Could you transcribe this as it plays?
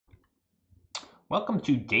Welcome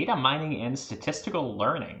to Data Mining and Statistical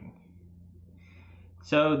Learning.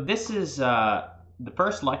 So this is the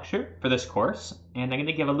first lecture for this course, and I'm going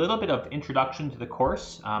to give a little bit of introduction to the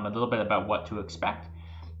course, a little bit about what to expect,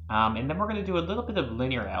 and then we're going to do a little bit of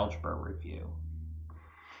linear algebra review.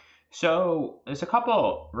 So there's a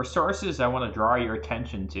couple resources I want to draw your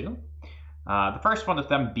attention to. The first one of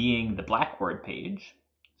them being the Blackboard page.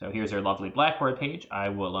 So here's our lovely Blackboard page. I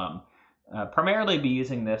will primarily be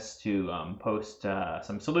using this to post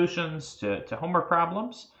some solutions to homework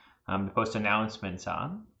problems, to post announcements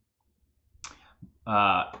on.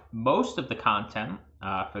 Most of the content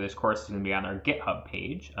for this course is going to be on our GitHub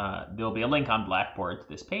page. There'll be a link on Blackboard to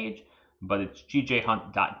this page, but it's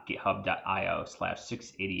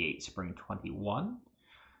gjhunt.github.io/688spring21.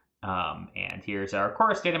 And here's our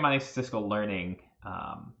course, Data Mining Statistical Learning,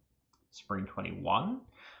 Spring 21.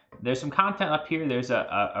 There's some content up here. There's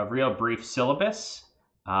a real brief syllabus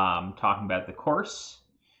talking about the course.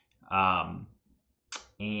 And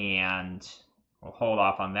we'll hold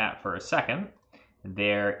off on that for a second.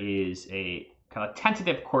 There is a kind of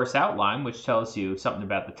tentative course outline, which tells you something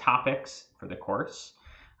about the topics for the course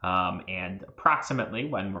and approximately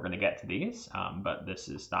when we're going to get to these. But this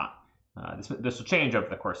is not, this will change over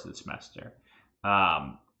the course of the semester.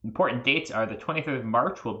 Important dates are the 23rd of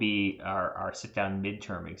March will be our sit-down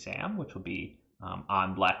midterm exam, which will be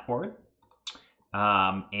on Blackboard.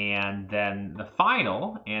 And then the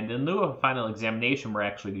final, and in lieu of a final examination, we're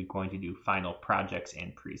actually going to do final projects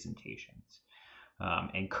and presentations.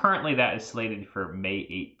 And currently that is slated for May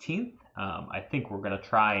 18th. I think we're going to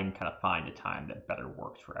try and kind of find a time that better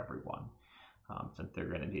works for everyone, since there are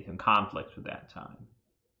going to be some conflicts with that time.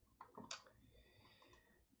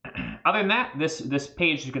 Other than that, this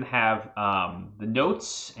page is going to have the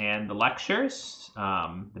notes and the lectures,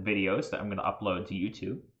 the videos that I'm going to upload to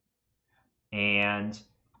YouTube. And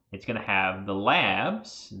it's going to have the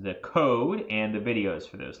labs, the code, and the videos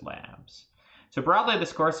for those labs. So broadly,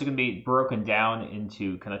 this course is going to be broken down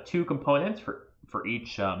into kind of two components for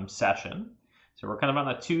each session. So we're kind of on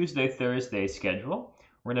a Tuesday-Thursday schedule.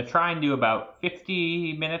 We're going to try and do about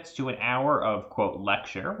 50 minutes to an hour of, quote,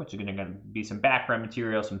 lecture, which is going to be some background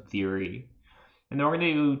material, some theory. And then we're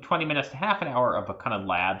going to do 20 minutes to half an hour of a kind of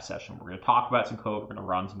lab session. We're going to talk about some code. We're going to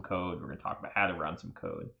run some code. We're going to talk about how to run some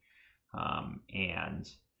code.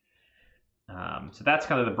 So that's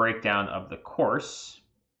kind of the breakdown of the course.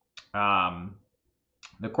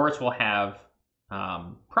 The course will have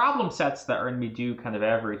problem sets that are going to be due kind of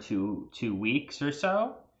every two weeks or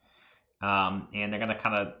so. And they're going to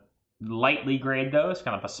kind of lightly grade those,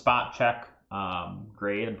 kind of a spot check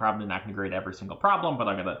grade. I'm probably not going to grade every single problem, but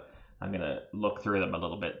I'm gonna look through them a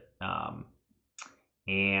little bit,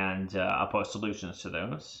 and I'll post solutions to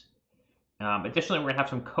those. Additionally, we're going to have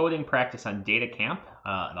some coding practice on Data Camp,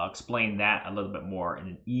 and I'll explain that a little bit more in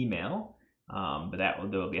an email. But there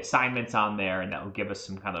will be assignments on there, and that will give us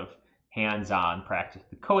some kind of hands-on practice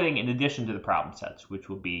with coding in addition to the problem sets, which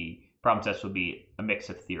will be problem sets will be a mix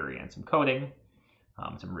of theory and some coding,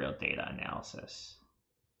 some real data analysis.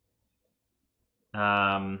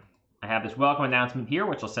 I have this welcome announcement here,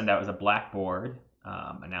 which I'll send out as a Blackboard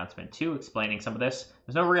announcement too, explaining some of this.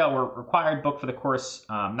 There's no real required book for the course.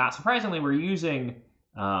 Not surprisingly, we're using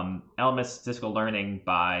Elements of Statistical Learning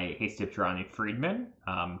by Friedman,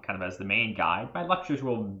 kind of as the main guide. My lectures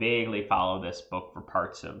will vaguely follow this book for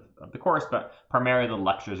parts of the course, but primarily the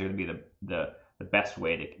lectures are going to be the best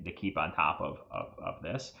way to keep on top of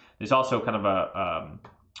this. There's also kind of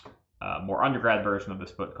a more undergrad version of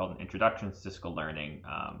this book called An Introduction to Statistical Learning.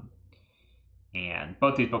 And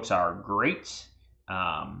both these books are great.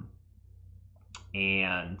 I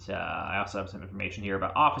also have some information here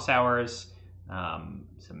about office hours, some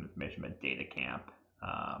information about Data Camp,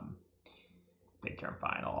 big term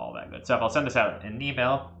final, all that good stuff. I'll send this out in an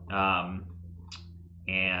email.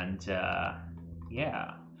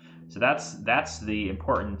 Yeah. So that's the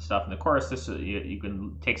important stuff in the course. This you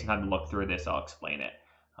can take some time to look through this. I'll explain it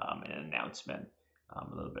in an announcement a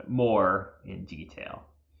little bit more in detail.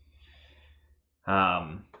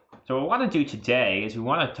 So what we want to do today is we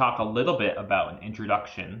want to talk a little bit about an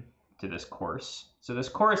introduction to this course. So this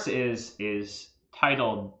course is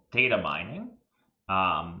titled Data Mining.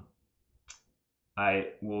 I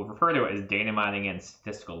will refer to it as Data Mining and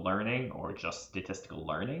Statistical Learning, or just Statistical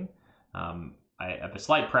Learning. I have a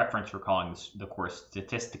slight preference for calling the course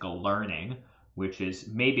Statistical Learning, which is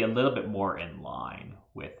maybe a little bit more in line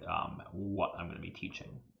with what I'm going to be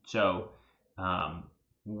teaching. So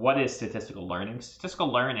what is statistical learning?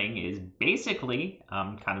 Statistical learning is basically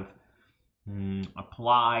kind of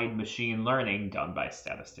applied machine learning done by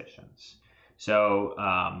statisticians. So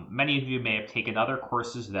many of you may have taken other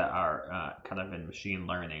courses that are kind of in machine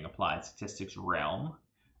learning, applied statistics realm.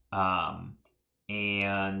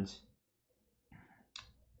 And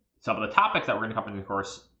some of the topics that we're going to cover in the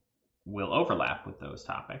course will overlap with those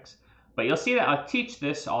topics. But you'll see that I'll teach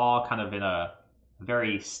this all kind of in a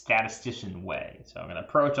very statistician way. So I'm going to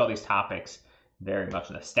approach all these topics very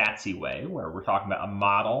much in a statsy way, where we're talking about a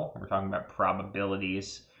model, we're talking about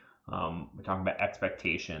probabilities, we're talking about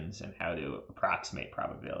expectations and how to approximate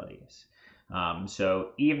probabilities.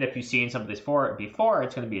 So even if you've seen some of this before,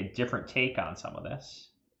 it's going to be a different take on some of this.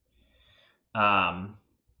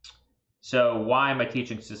 So why am I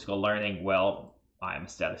teaching statistical learning? Well, I'm a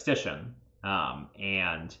statistician.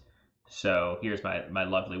 And so here's my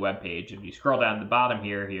lovely webpage. If you scroll down to the bottom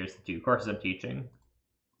here, here's the 2 courses I'm teaching.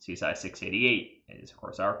 CSI 688 is, of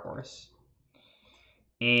course, our course.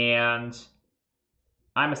 And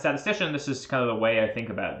I'm a statistician. This is kind of the way I think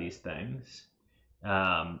about these things.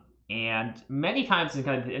 And many times in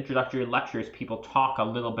kind of the introductory lectures, people talk a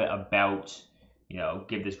little bit about,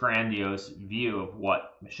 give this grandiose view of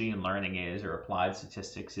what machine learning is, or applied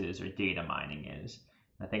statistics is, or data mining is.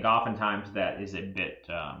 And I think oftentimes that is a bit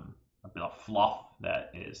of fluff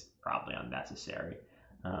that is probably unnecessary.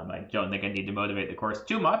 I don't think I need to motivate the course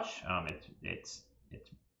too much. It's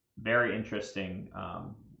very interesting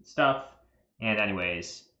stuff. And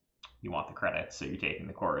anyways, you want the credits, so you're taking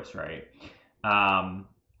the course, right?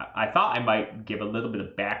 I thought I might give a little bit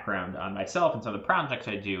of background on myself and some of the projects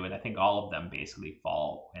I do, and I think all of them basically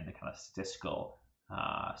fall in the kind of statistical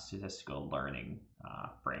learning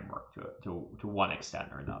framework to one extent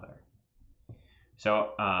or another.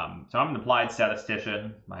 So I'm an applied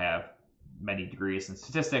statistician. I have many degrees in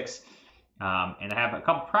statistics, and I have a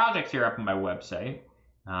couple projects here up on my website.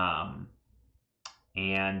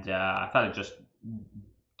 And I thought I'd just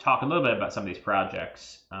talk a little bit about some of these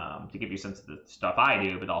projects to give you a sense of the stuff I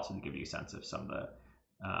do, but also to give you a sense of some of the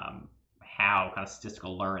how kind of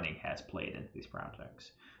statistical learning has played into these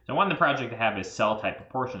projects. So one of the projects I have is cell type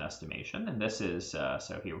proportion estimation, and this is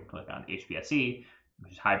so here we click on HPSE,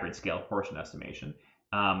 which is hybrid scale proportion estimation,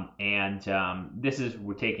 this is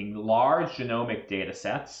we're taking large genomic data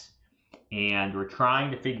sets, and we're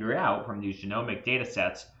trying to figure out from these genomic data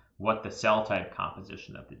sets what the cell type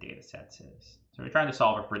composition of the data sets is. So we're trying to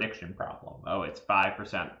solve a prediction problem. Oh, it's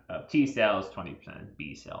 5% of T cells, 20% of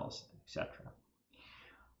B cells, etc.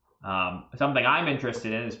 Something I'm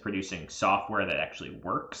interested in is producing software that actually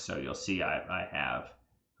works. So you'll see I have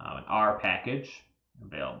an R package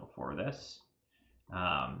available for this.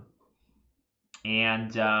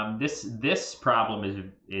 This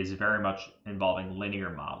problem is very much involving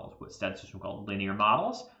linear models, what statisticians call linear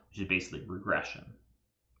models, which is basically regression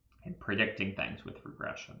and predicting things with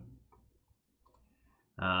regression.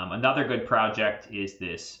 Another good project is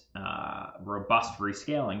this robust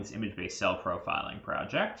rescaling, this image-based cell profiling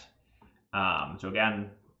project. So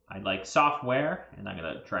again, I like software, and I'm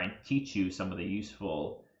going to try and teach you some of the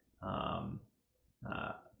useful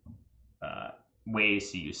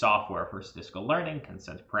ways to use software for statistical learning,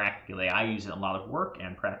 since practically I use it in a lot of work,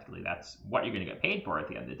 and practically that's what you're going to get paid for at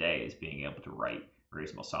the end of the day, is being able to write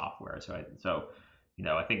reasonable software. So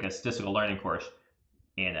I think a statistical learning course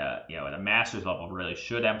in a master's level really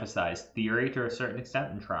should emphasize theory to a certain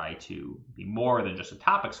extent and try to be more than just a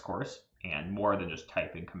topics course and more than just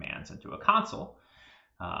typing commands into a console.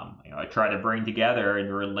 I try to bring together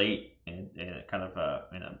and relate in a kind of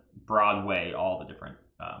in a broad way all the different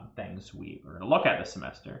things we are going to look at this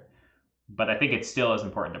semester. But I think it still is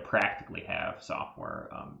important to practically have software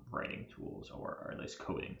writing tools, or at least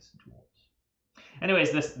coding tools.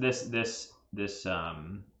 Anyways, this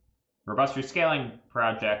robust rescaling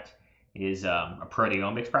project is a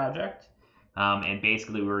proteomics project, and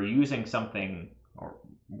basically we're using something, or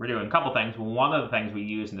we're doing a couple things. One of the things we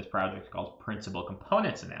use in this project is called principal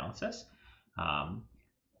components analysis,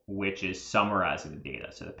 which is summarizing the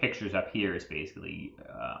data. So the pictures up here is basically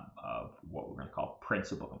of what we're going to call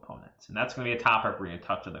principal components, and that's going to be a topic we're going to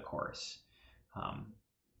touch in the course.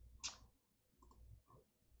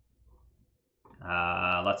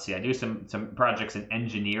 Let's see, I do some projects in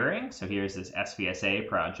engineering. So here's this SVSA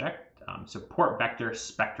project, support vector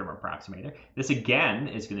spectrum approximator. This again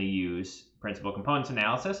is going to use principal components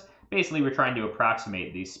analysis. Basically, we're trying to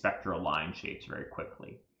approximate these spectral line shapes very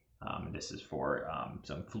quickly. This is for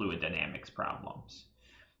some fluid dynamics problems.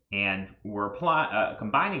 And we're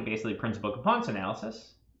combining basically principal components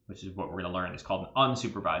analysis, which is what we're going to learn is called an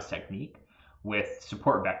unsupervised technique, with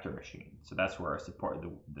support vector machines. So that's where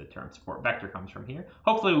the term support vector comes from here.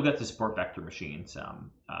 Hopefully we'll get to support vector machines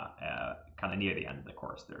kind of near the end of the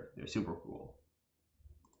course. They're super cool.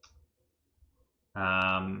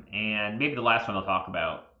 And maybe the last one I'll talk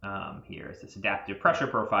about here is this adaptive pressure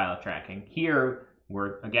profile tracking. Here,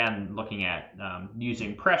 we're again looking at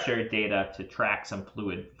using pressure data to track some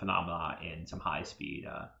fluid phenomena in some high-speed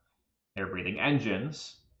air-breathing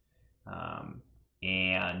engines.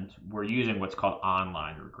 And we're using what's called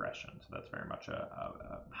online regression. So that's very much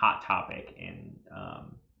a hot topic in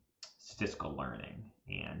statistical learning.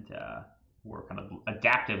 And we're kind of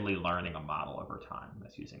adaptively learning a model over time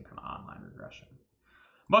that's using kind of online regression.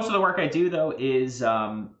 Most of the work I do, though, is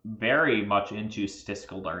very much into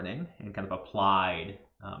statistical learning and kind of applied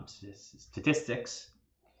statistics.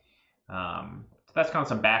 So that's kind of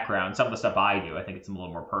some background. Some of the stuff I do, I think it's a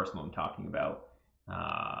little more personal. I'm talking about,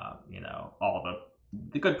 all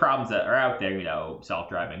the good problems that are out there.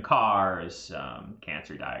 Self-driving cars,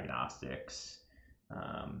 cancer diagnostics.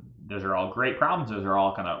 Those are all great problems. Those are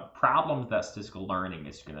all kind of problems that statistical learning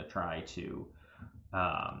is going to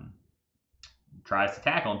tries to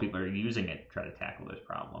tackle, and people are using it to try to tackle those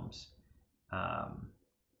problems.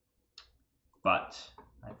 But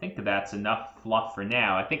I think that's enough fluff for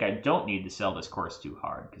now. I think I don't need to sell this course too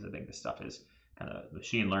hard, because I think this stuff is kind of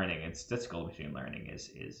machine learning, and statistical machine learning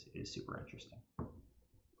is super interesting.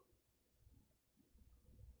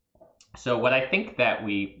 So what I think that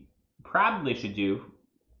we probably should do,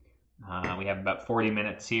 we have about 40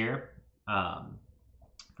 minutes here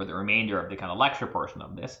for the remainder of the kind of lecture portion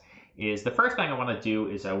of this, is the first thing I want to do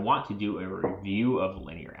is I want to do a review of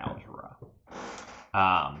linear algebra.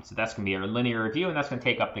 So that's going to be our linear review, and that's going to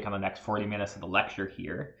take up the kind of next 40 minutes of the lecture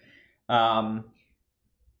here.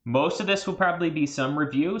 Most of this will probably be some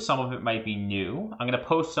review. Some of it might be new. I'm going to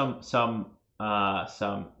post some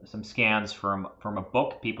scans from a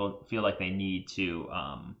book. People feel like they need to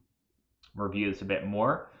review this a bit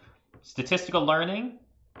more. Statistical learning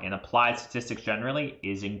and applied statistics generally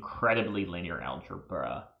is incredibly linear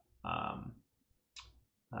algebra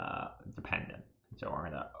dependent. So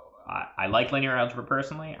I like linear algebra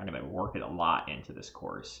personally. I'm going to work it a lot into this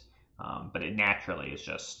course, but it naturally is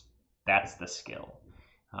just, that's the skill.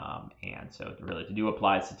 And so to do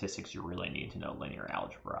applied statistics, you really need to know linear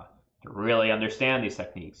algebra. To really understand these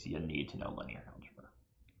techniques, you need to know linear algebra.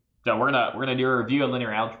 So we're gonna do a review of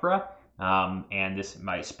linear algebra, and this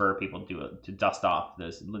might spur people to dust off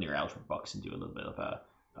those linear algebra books and do a little bit of a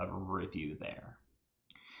review there.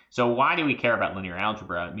 So why do we care about linear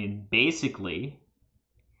algebra? I mean, basically,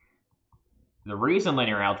 the reason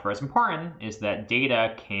linear algebra is important is that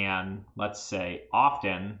data can, let's say,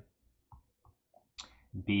 often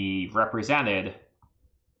be represented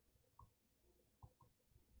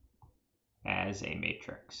as a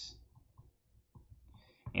matrix.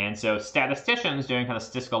 And so statisticians doing kind of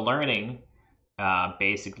statistical learning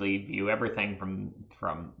basically view everything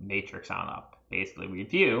from matrix on up. Basically, we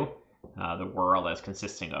view the world as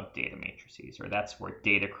consisting of data matrices, or that's where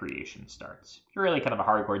data creation starts. If you're really kind of a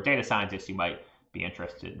hardcore data scientist, you might be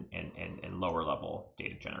interested in lower level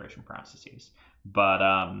data generation processes. But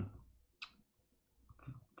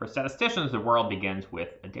for statisticians, the world begins with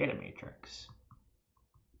a data matrix.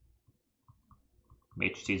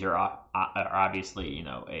 Matrices are obviously,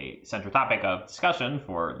 a central topic of discussion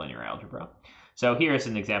for linear algebra. So here's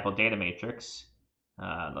an example data matrix.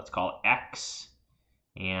 Let's call it X.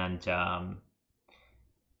 And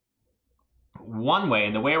one way,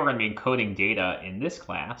 and the way we're going to be encoding data in this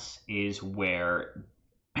class, is where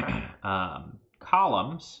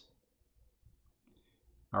columns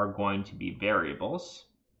are going to be variables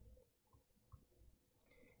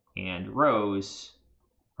and rows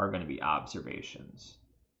are going to be observations.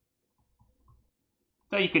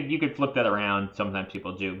 So you could flip that around. Sometimes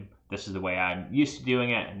people do. This is the way I'm used to doing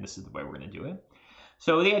it, and this is the way we're going to do it.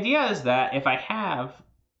 So the idea is that if I have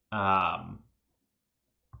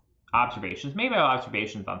observations, maybe I have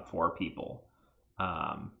observations on 4 people.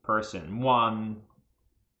 Person 1,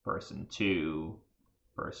 person 2,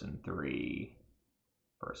 person 3,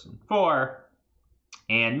 person 4.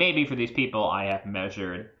 And maybe for these people I have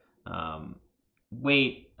measured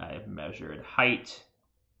weight, I have measured height,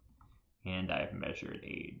 and I have measured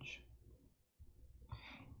age.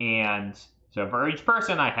 And so for each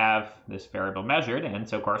person, I have this variable measured, and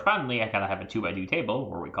so correspondingly, I kind of have a 2x2 table,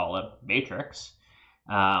 where we call it matrix.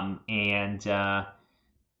 So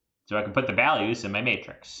I can put the values in my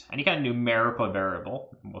matrix. Any kind of numerical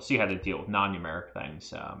variable, we'll see how to deal with non-numeric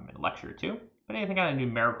things in lecture 2, but anything kind of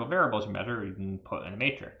numerical variables you measure, you can put in a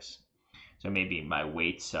matrix. So maybe my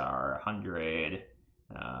weights are 100,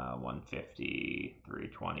 150,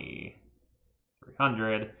 320,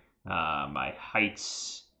 300. My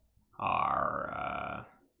heights are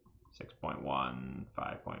 6.1,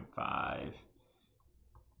 5.5,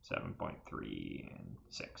 7.3, and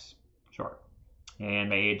 6. Sure. And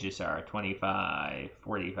my ages are 25,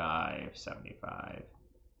 45, 75,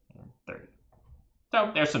 and 30.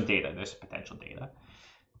 So there's some data. There's potential data.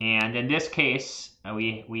 And in this case,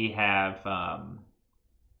 we have, what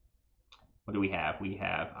do we have? We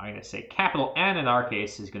have, I'm going to say capital N in our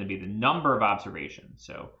case is going to be the number of observations.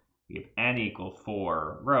 So we have N equal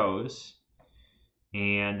 4 rows.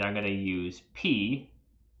 And I'm going to use P.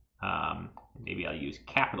 Maybe I'll use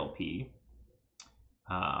capital P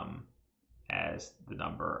as the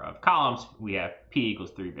number of columns. We have P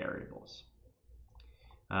equals 3 variables.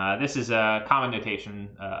 This is a common notation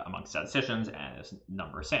among statisticians as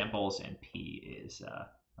number of samples, and P is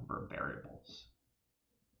number of variables.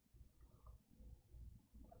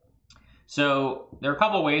 So there are a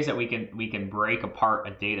couple of ways that we can break apart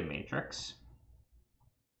a data matrix.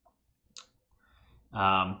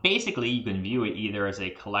 Basically, you can view it either as a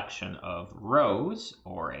collection of rows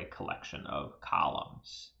or a collection of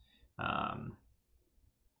columns.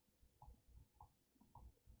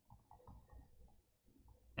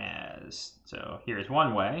 So here's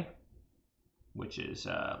one way, which is,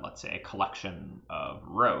 let's say, a collection of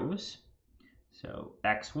rows. So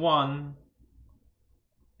x1,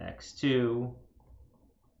 x2,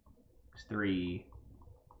 x3,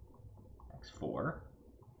 x4.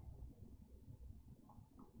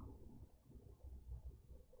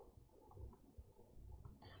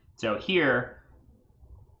 So here,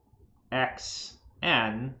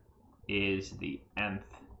 xn is the nth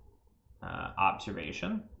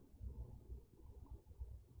observation.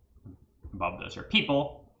 Above those are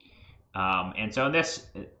people. And so in this,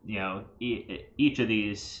 each of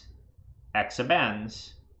these x sub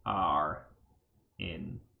n's are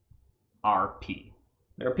in Rp.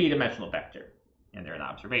 They're a p-dimensional vector, and they're an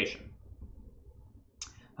observation.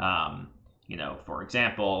 For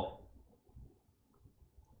example,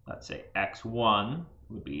 let's say x1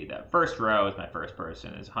 would be that first row is my first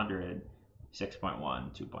person is 100, 6.1,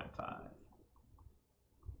 2.5.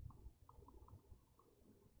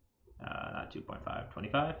 Not 2.5,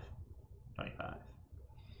 25? 25.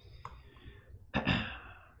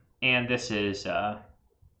 And this is a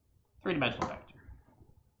three-dimensional vector.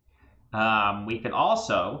 We can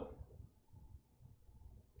also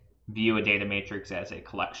view a data matrix as a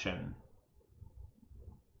collection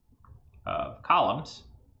of columns.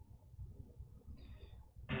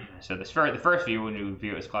 So the first view, when you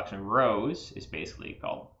view it as a collection of rows, is basically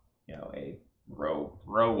called a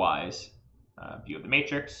row-wise view of the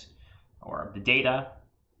matrix or of the data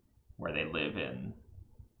where they live in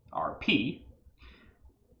Rp.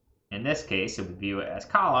 In this case, if we view it as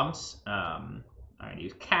columns, I'm going to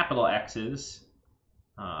use capital X's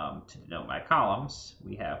to denote my columns.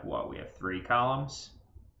 We have what? We have 3 columns,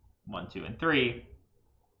 1, 2, and 3.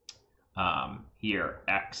 Here,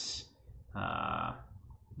 X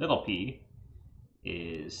little p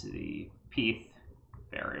is the pth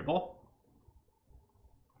variable.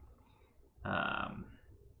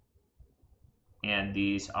 And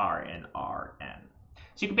these are in Rn.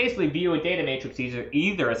 So you can basically view a data matrix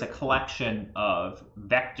either as a collection of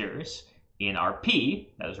vectors in Rp,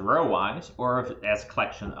 that is row-wise, or as a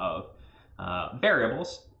collection of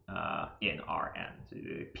variables in Rn. So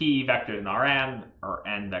p vectors in Rn or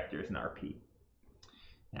n vectors in Rp.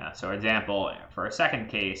 So example, for a second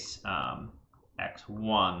case,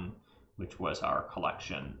 x1, which was our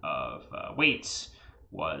collection of weights,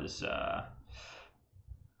 was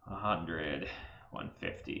 100,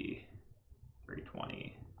 150,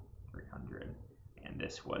 320, 300, and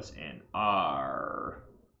this was in R,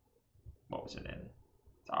 what was it in?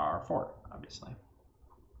 It's R4, obviously.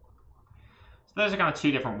 So those are kind of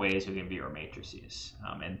 2 different ways we can view our matrices,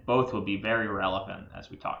 and both will be very relevant as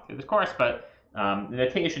we talk through this course, but the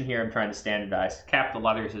notation here I'm trying to standardize. Capital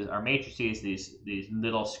letters is our matrices, these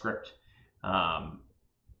little script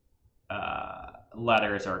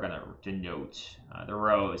letters are going to denote the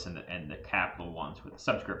rows, and the capital ones with the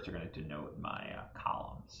subscripts are going to denote my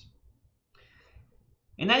columns.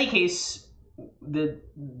 In any case,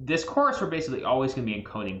 this course we're basically always going to be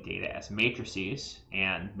encoding data as matrices,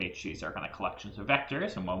 and matrices are kind of collections of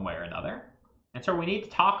vectors in one way or another. And so we need to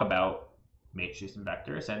talk about matrices and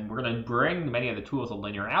vectors, and we're going to bring many of the tools of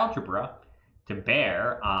linear algebra to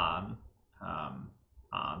bear on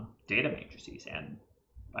data matrices, and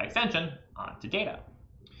by extension, onto data.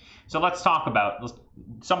 So let's talk about,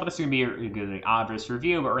 some of this is going to be an obvious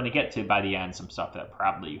review, but we're going to get to, by the end, some stuff that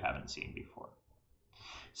probably you haven't seen before.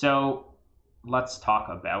 So let's talk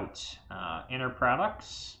about inner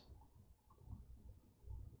products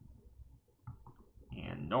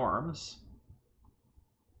and norms,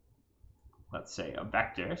 let's say, of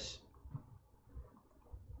vectors.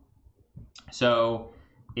 So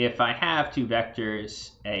if I have two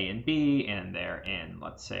vectors A and B and they're in,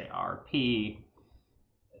 let's say, Rp,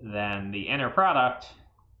 then the inner product,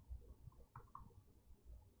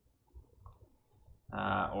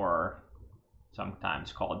 or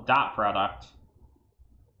sometimes called dot product,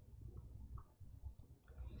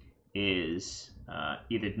 is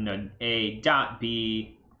either denoted A dot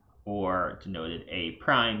B, or denoted A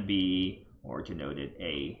prime B, or denoted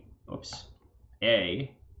A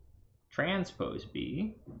transpose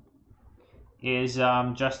B, is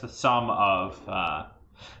just the sum of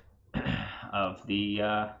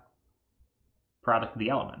the product of the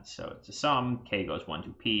elements. So it's a sum, k goes 1 to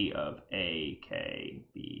p of A, k,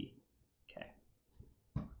 B, k.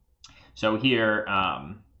 So here,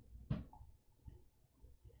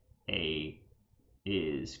 A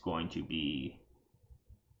is going to be,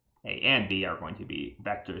 A and B are going to be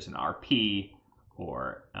vectors in Rp,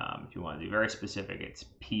 or if you want to be very specific, it's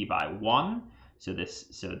p by 1. So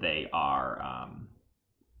they are,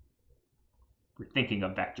 we're thinking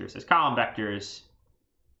of vectors as column vectors,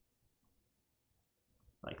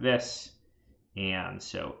 like this. And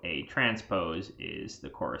so A transpose is the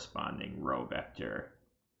corresponding row vector,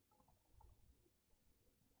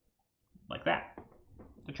 like that.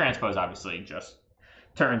 The transpose obviously just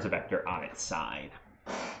turns a vector on its side.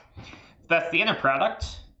 That's the inner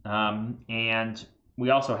product. And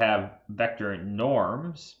we also have vector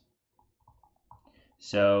norms.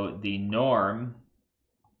 So the norm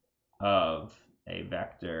of a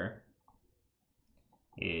vector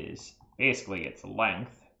is basically its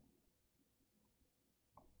length.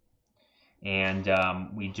 And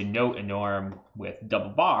we denote a norm with double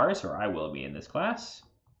bars, or I will be in this class.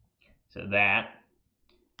 So that,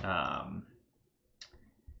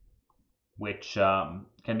 which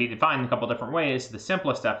can be defined in a couple different ways. The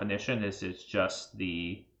simplest definition is it's just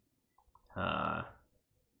the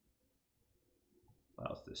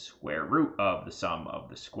square root of the sum of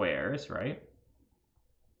the squares, right?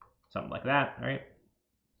 Something like that, right?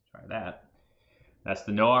 Try that. That's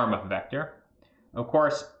the norm of a vector. Of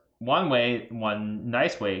course, one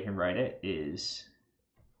nice way you can write it is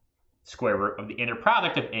square root of the inner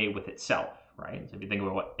product of A with itself, right? So if you think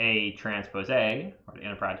about what A transpose A, or the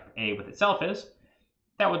inner product of A with itself is,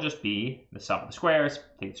 that will just be the sum of the squares.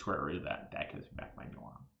 Take the square root of that, that gives back my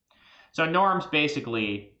norm. So norms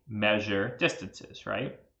basically measure distances,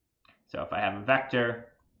 right? So if I have a vector,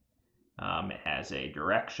 it has a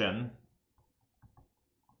direction,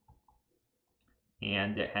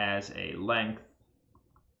 and it has a length,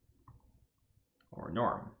 or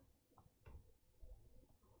norm.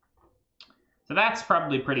 So that's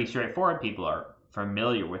probably pretty straightforward. People are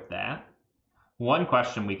familiar with that. One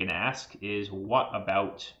question we can ask is, what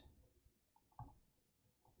about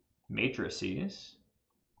matrices?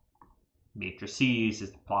 Matrices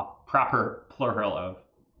is the proper plural of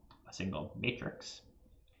a single matrix.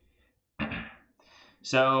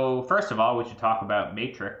 So first of all, we should talk about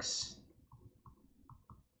matrix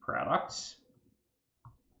products,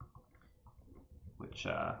 which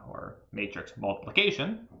or matrix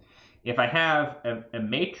multiplication. If I have a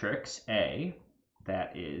matrix A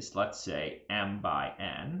that is, let's say, m by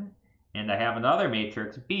n, and I have another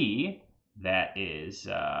matrix B that is,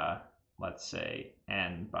 let's say,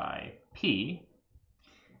 n by p,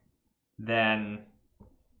 then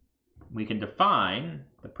we can define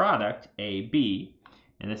the product AB,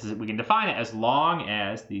 and we can define it as long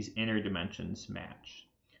as these inner dimensions match.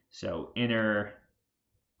 So inner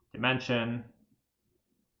dimension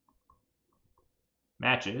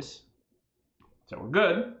matches, so we're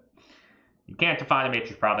good. You can't define a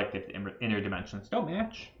matrix product if the inner dimensions don't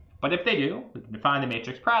match, but if they do, we can define the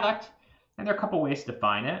matrix product, and there are a couple ways to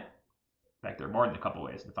define it. In fact, there are more than a couple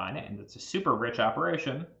ways to define it, and it's a super rich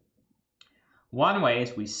operation. One way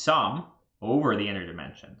is we sum over the inner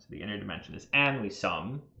dimension. So the inner dimension is n, we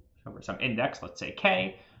sum over some index, let's say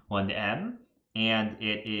k, 1 to n, and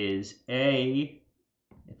it is A,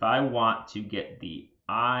 if I want to get the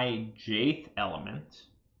ijth element,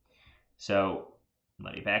 so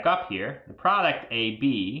let me back up here. The product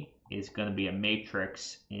AB is going to be a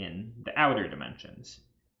matrix in the outer dimensions,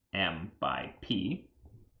 m by p.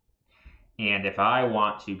 And if I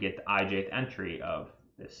want to get the ijth entry of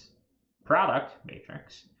this product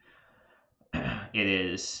matrix,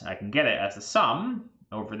 I can get it as a sum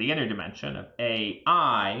over the inner dimension of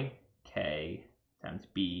ai k times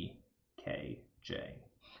b k j.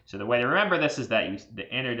 So the way to remember this is that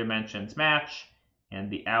the inner dimensions match, and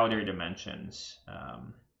the outer dimensions,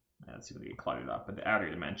 let's see if we get cluttered up, but the outer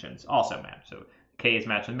dimensions also match. So k is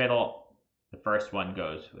matched in the middle. The first one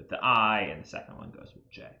goes with the I, and the second one goes with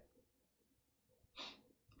j.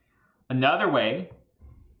 Another way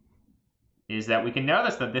is that we can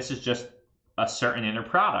notice that this is just a certain inner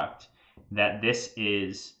product, that this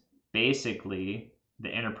is basically the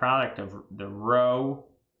inner product of the row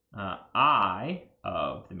I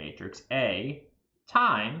of the matrix A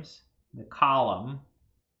times the column,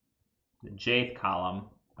 the jth column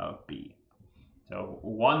of B. So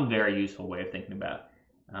one very useful way of thinking about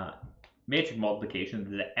matrix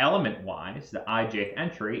multiplication, the element-wise, the ijth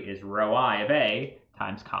entry is row I of A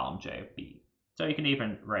times column j of B. So you can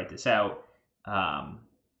even write this out. How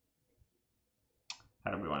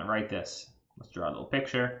do we want to write this? Let's draw a little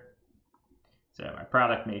picture. So my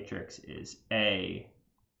product matrix is A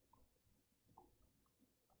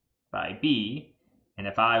by B, and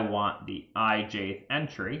if I want the ijth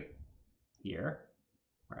entry here,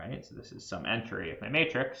 right, so this is some entry of my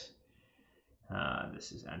matrix,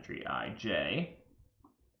 this is entry ij,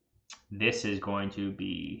 this is going to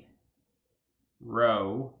be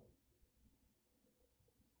row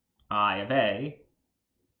I of A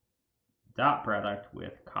dot product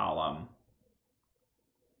with column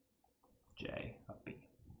j of B.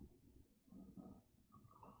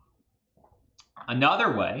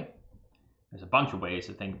 Another way, there's a bunch of ways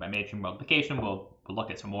to think about matrix multiplication. We'll look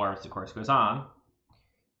at some more as the course goes on.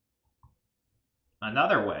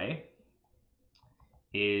 Another way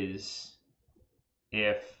is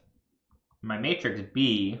if my matrix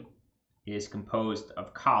B is composed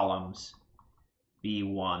of columns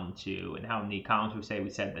B1, 2, and how many columns we say? We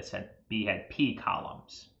said this had B had P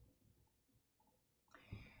columns.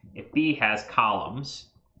 If B has columns,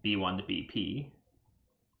 B1 to BP,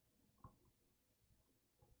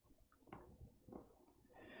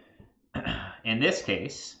 in this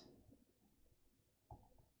case,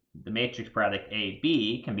 the matrix product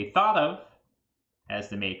AB can be thought of as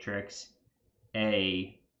the matrix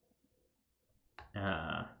A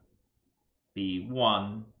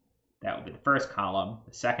B1, that would be the first column.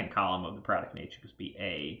 The second column of the product matrix would be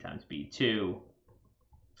A times B2,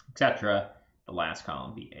 etc. The last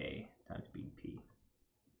column be A times BP.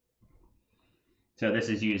 So this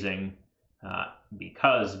is using,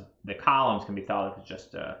 because the columns can be thought of as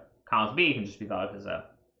just columns B can just be thought of as a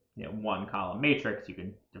one column matrix. You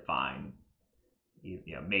can define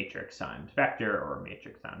matrix times vector or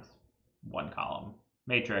matrix times one column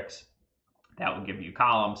matrix. That will give you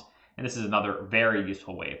columns. And this is another very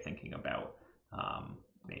useful way of thinking about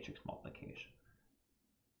matrix multiplication.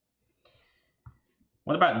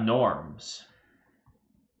 What about norms?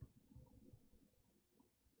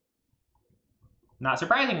 Not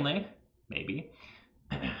surprisingly, maybe,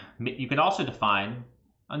 you could also define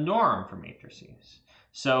a norm for matrices.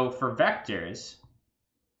 So for vectors,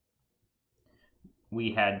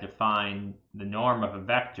 we had defined the norm of a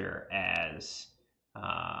vector as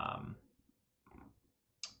the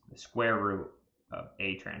square root of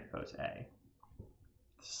A transpose A.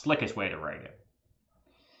 Slickest way to write it.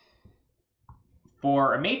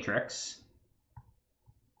 For a matrix,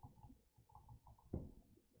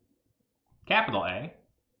 capital A,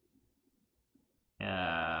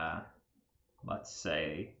 let's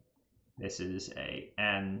say this is a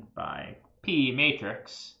n by p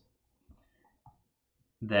matrix,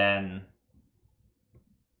 then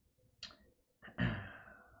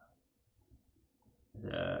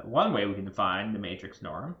one way we can define the matrix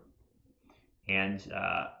norm, and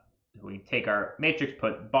we take our matrix,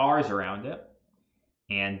 put bars around it,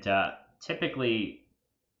 and typically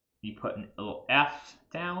you put a little f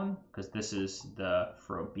down because this is the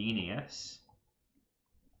Frobenius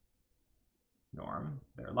norm.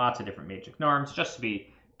 There are lots of different matrix norms. Just to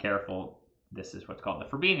be careful, this is what's called the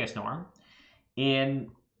Frobenius norm. And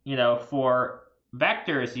for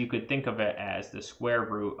vectors, you could think of it as the square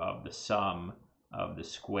root of the sum of the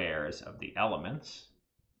squares of the elements.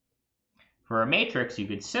 For a matrix, you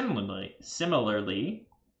could similarly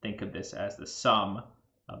think of this as the sum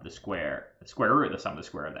of the square root of the sum of the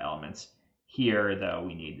square of the elements. Here, though,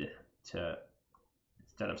 we need to,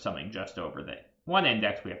 instead of summing just over the one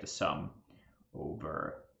index, we have to sum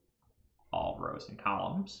over all rows and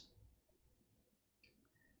columns.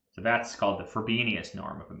 So that's called the Frobenius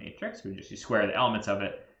norm of a matrix. You square the elements of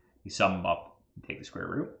it, you sum them up, and take the square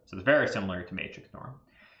root. So it's very similar to matrix norm.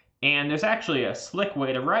 And there's actually a slick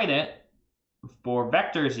way to write it. For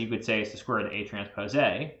vectors, you could say it's the square root of A transpose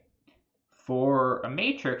A. For a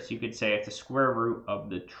matrix, you could say it's the square root of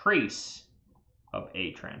the trace of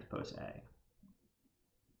A transpose A.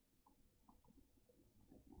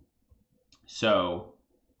 So,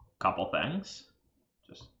 a couple things,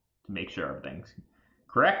 just to make sure everything's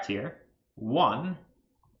correct here. One,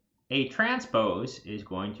 A transpose is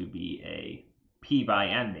going to be a P by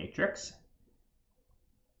N matrix,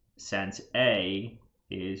 since A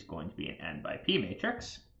is going to be an N by P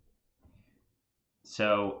matrix.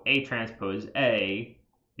 So A transpose A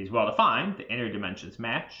is well defined. The inner dimensions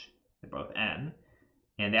match. They're both n.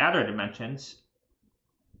 And the outer dimensions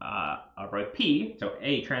are both p. So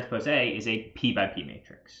A transpose A is a p by p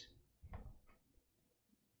matrix.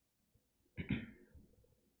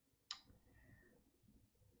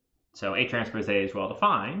 So A transpose A is well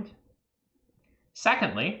defined.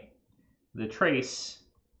 Secondly, the trace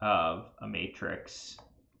of a matrix,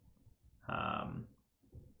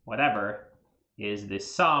 whatever, is the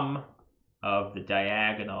sum of the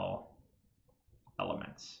diagonal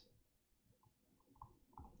elements.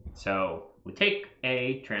 So we take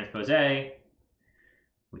A transpose A,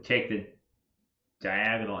 we take the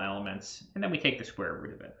diagonal elements, and then we take the square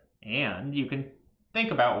root of it. And you can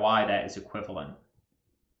think about why that is equivalent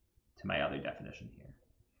to my other definition here.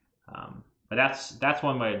 But that's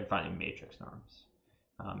one way of defining matrix norms.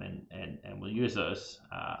 And we'll use those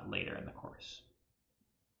later in the course.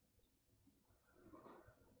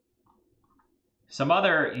 Some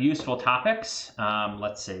other useful topics,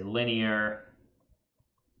 let's say linear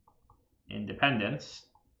independence.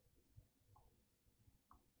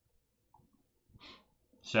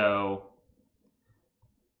 So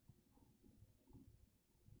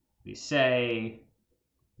we say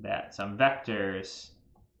that some vectors,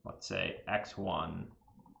 let's say x1,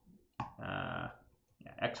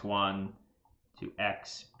 x1 to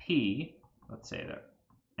xp, let's say they're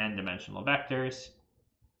n-dimensional vectors,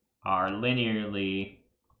 are linearly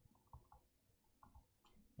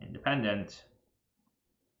independent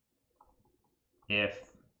if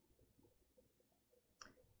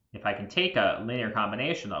I can take a linear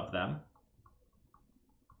combination of them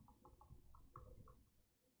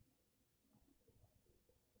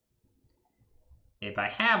if I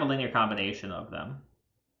have a linear combination of them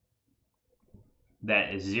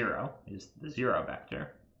that is zero, is the zero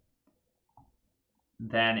vector,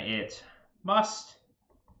 then it must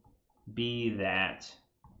be that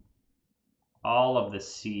all of the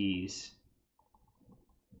c's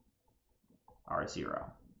are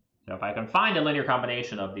zero. So if I can find a linear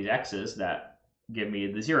combination of these x's that give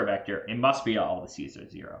me the zero vector, it must be all the c's are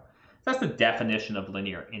zero. So that's the definition of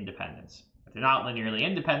linear independence. If they're not linearly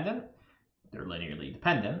independent, they're linearly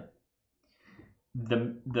dependent.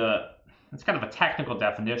 It's kind of a technical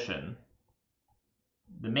definition.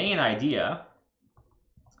 The main idea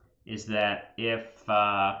is that if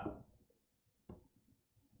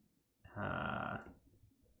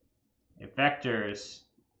vectors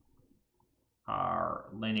are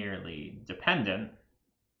linearly dependent,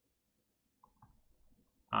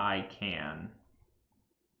 I can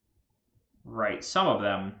write some of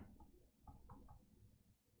them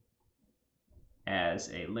as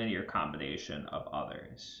a linear combination of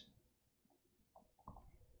others.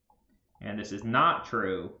 And this is not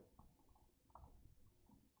true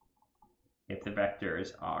if the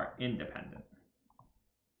vectors are independent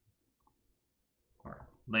or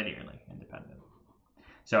linearly independent.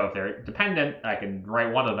 So if they're dependent, I can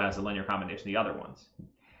write one of them as a linear combination of the other ones.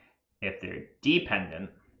 If they're dependent,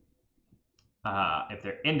 if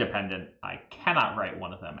they're independent, I cannot write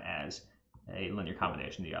one of them as a linear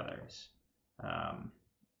combination of the others. So I'm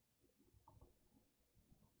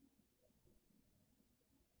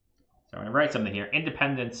going to write something here.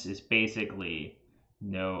 Independence is basically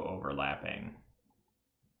no overlapping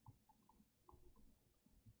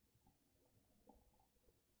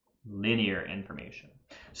linear information.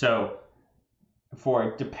 So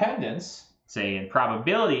for dependence, say in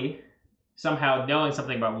probability, somehow knowing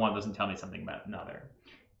something about one doesn't tell me something about another.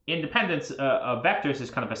 Independence of vectors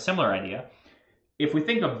is kind of a similar idea. If we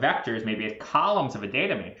think of vectors maybe as columns of a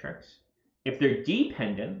data matrix, if they're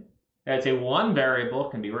dependent, I'd say one variable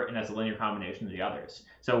can be written as a linear combination of the others.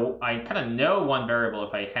 So I kind of know one variable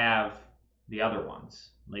if I have the other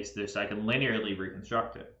ones, at least so I can linearly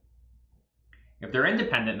reconstruct it. If they're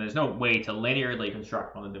independent, there's no way to linearly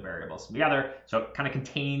construct one of the variables from the other, so it kind of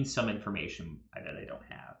contains some information that I don't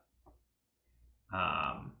have.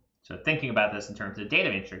 So thinking about this in terms of data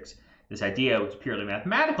matrix, this idea, which is purely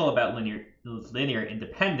mathematical about linear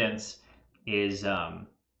independence, is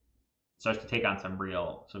starts to take on some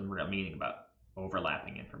real meaning about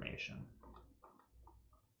overlapping information.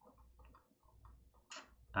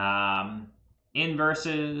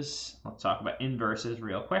 Inverses. Let's talk about inverses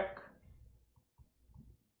real quick.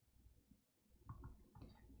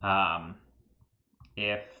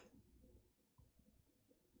 If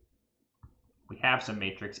we have some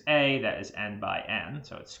matrix A that is n by n,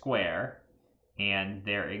 so it's square, and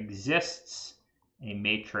there exists a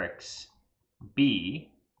matrix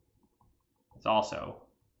B, it's also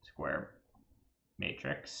square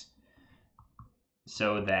matrix,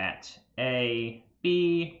 so that A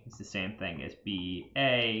B is the same thing as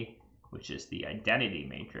BA, which is the identity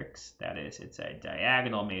matrix. That is, it's a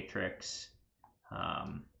diagonal matrix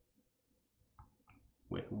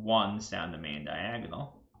with ones down the main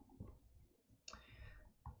diagonal.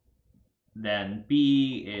 Then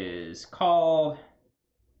B is called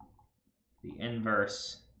the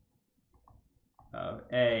inverse of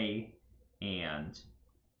A and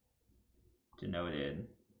denoted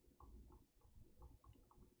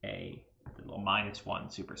A, the little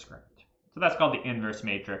 -1 superscript. So that's called the inverse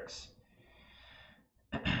matrix.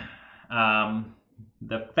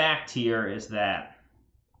 The fact here is that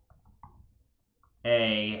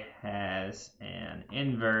A has an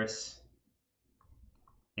inverse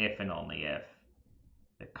if and only if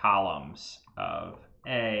the columns of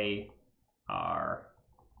A are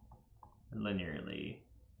linearly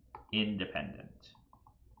independent.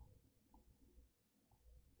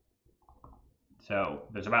 So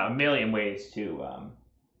there's about a million ways to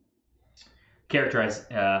characterize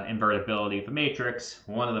invertibility of a matrix.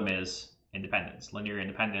 One of them is independence. Linear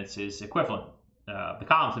independence is equivalent. The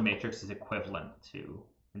columns of the matrix is equivalent to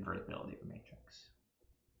invertibility of a matrix.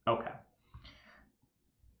 Okay.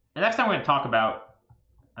 The next thing we're going to talk about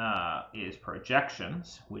is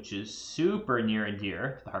projections, which is super near and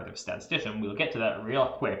dear to the heart of a statistician. We'll get to that real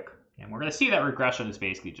quick. And we're going to see that regression is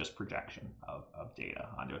basically just projection of data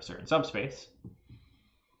onto a certain subspace.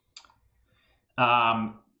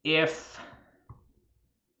 If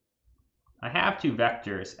I have two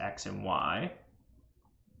vectors, x and y,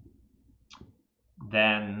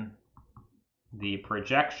 then the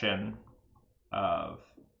projection of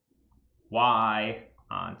y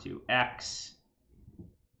onto x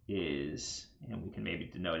is, and we can maybe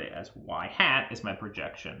denote it as y hat is my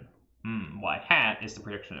projection. Y hat is the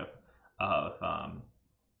projection of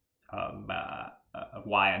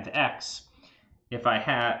y onto x. If I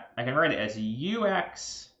can write it as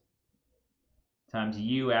ux times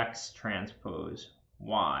ux transpose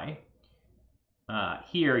y.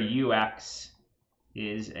 Here ux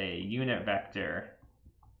is a unit vector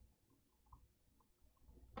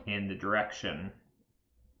in the direction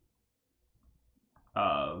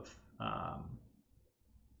of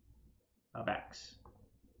x.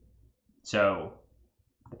 So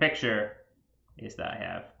the picture is that I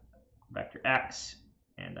have vector x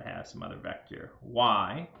and I have some other vector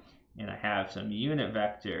y, and I have some unit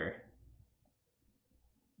vector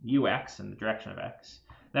ux in the direction of x.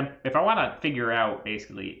 Then if I want to figure out,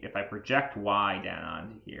 basically, if I project y down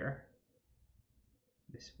onto here,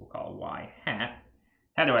 this we'll call y hat,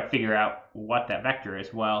 how do I figure out what that vector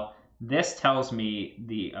is? Well, this tells me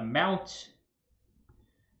the amount,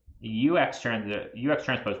 ux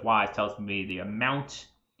transpose y tells me the amount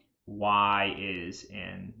y is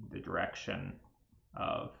in the direction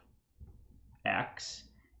of x,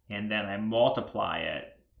 and then I multiply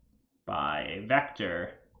it by a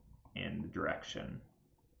vector in the direction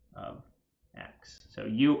of x.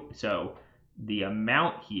 So the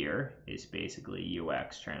amount here is basically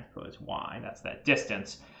ux transpose y. That's that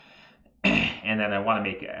distance. And then I want to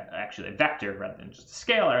make actually a vector rather than just a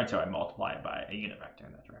scalar, and so I multiply it by a unit vector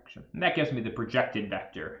in that direction. And that gives me the projected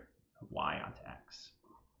vector of y onto x.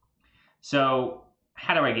 So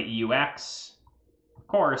how do I get ux? Of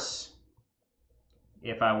course,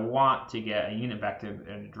 if I want to get a unit vector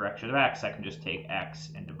in the direction of x, I can just take x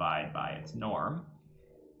and divide by its norm.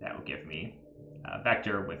 That will give me a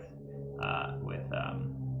vector with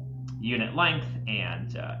unit length,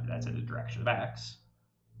 and that's in the direction of x.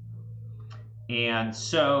 And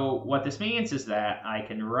so what this means is that I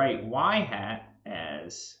can write y hat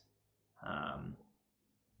as, how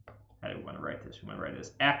do we want to write this? We want to write it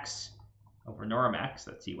as x over norm x,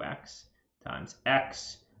 that's ux, times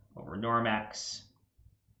x over norm x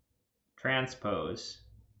transpose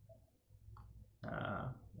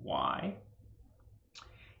y.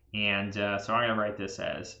 And so I'm going to write this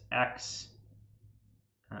as x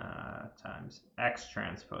times x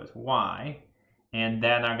transpose y. And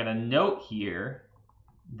then I'm going to note here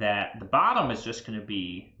that the bottom is just going to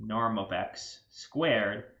be norm of x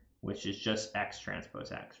squared, which is just x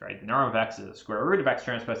transpose x, right? The norm of x is the square root of x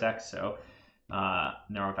transpose x, so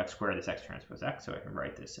norm of x squared is x transpose x, so I can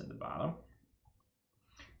write this in the bottom.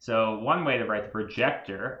 So one way to write the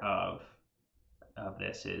projector of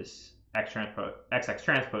this is x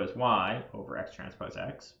transpose y over x transpose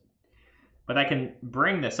x. But I can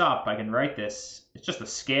bring this up, I can write this, it's just a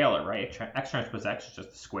scalar, right? X transpose x is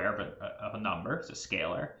just the square of a number, it's a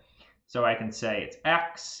scalar. So I can say it's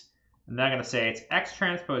x, and then I'm going to say it's x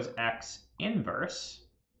transpose x inverse,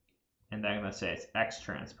 and then I'm going to say it's x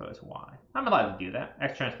transpose y. I'm allowed to do that.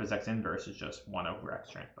 X transpose x inverse is just 1 over x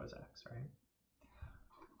transpose x, right?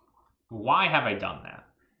 why have I done that?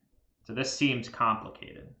 So this seems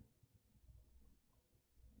complicated.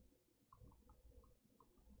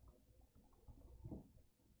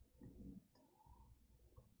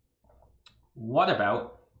 What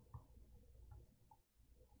about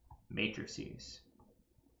matrices?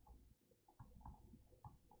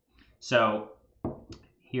 So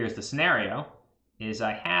here's the scenario, is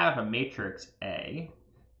I have a matrix A,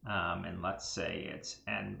 and let's say it's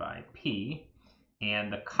n by p,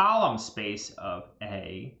 and the column space of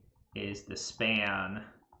A is the span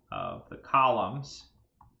of the columns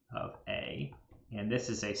of A, and this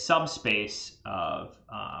is a subspace of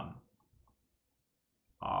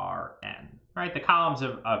Rn. Right, the columns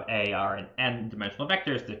of A are in n-dimensional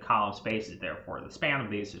vectors. The column space is therefore the span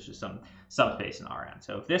of these. There's just some subspace in Rn.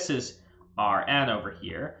 So if this is Rn over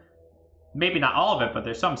here, maybe not all of it, but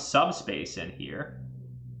there's some subspace in here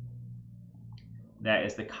that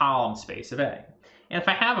is the column space of A. And if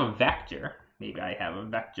I have a vector, maybe I have a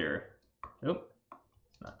vector, let's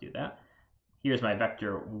not do that. Here's my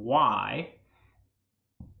vector y.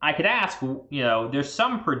 I could ask, there's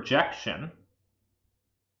some projection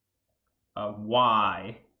of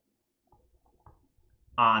y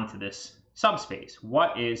onto this subspace.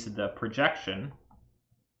 What is the projection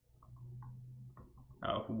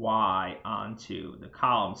of y onto the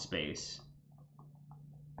column space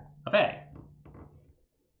of A?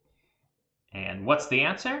 And what's the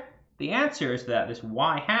answer? The answer is that this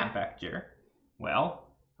y hat vector, well,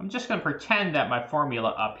 I'm just going to pretend that my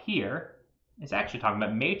formula up here is actually talking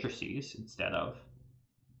about matrices instead of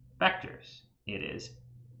vectors. It is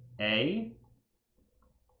A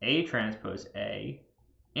transpose A,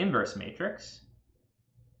 inverse matrix,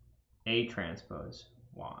 A transpose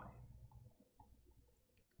Y.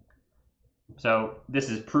 So this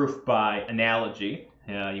is proof by analogy,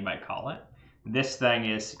 you might call it. This thing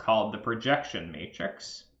is called the projection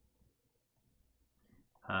matrix.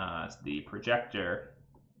 It's the projector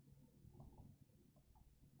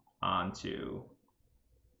onto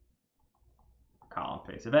column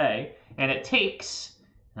space of A, and it takes,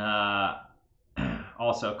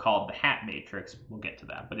 also called the hat matrix, we'll get to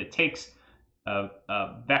that, but it takes a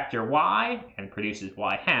vector y and produces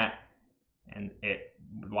y hat, and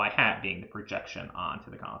y hat being the projection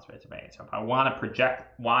onto the column space of A. So if I want to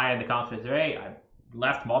project y in the column space of A, I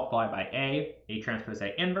left multiply by A transpose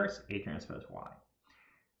A inverse, A transpose Y.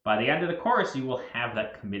 By the end of the course, you will have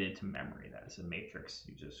that committed to memory. That is a matrix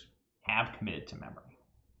you just have committed to memory.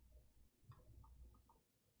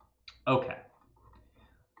 Okay.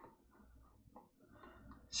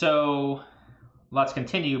 So let's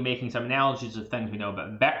continue making some analogies of things we know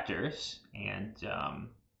about vectors and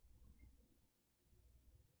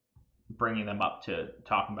bringing them up to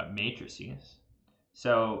talking about matrices.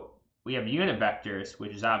 So we have unit vectors,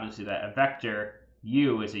 which is obviously that a vector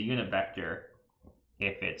u is a unit vector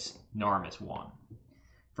if its norm is 1.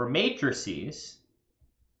 For matrices,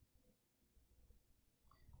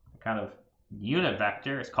 a kind of unit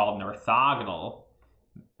vector is called an orthogonal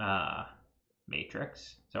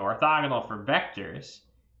matrix. So orthogonal for vectors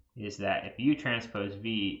is that if u transpose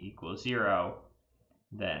v equals 0,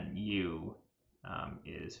 then u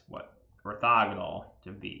is what? Orthogonal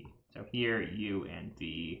to v. So here u and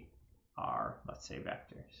v are, let's say,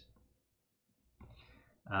 vectors.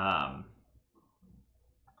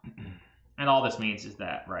 And all this means is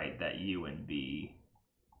that, right, that u and v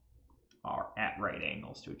are at right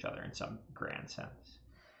angles to each other in some grand sense.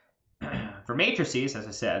 For matrices, as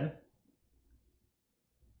I said,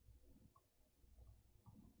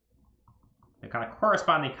 the kind of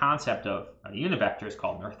corresponding concept of a unit vector is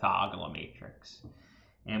called an orthogonal matrix.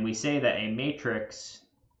 And we say that a matrix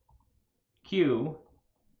Q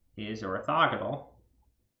is orthogonal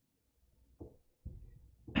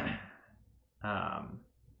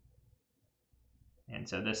and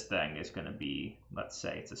so this thing is going to be, let's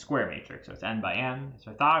say it's a square matrix, so it's n by n. It's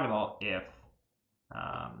orthogonal if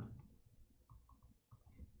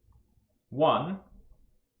 1,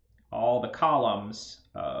 all the columns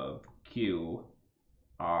of Q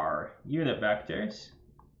are unit vectors,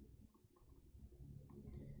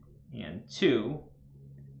 and 2,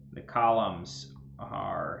 the columns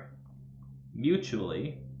are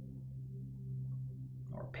mutually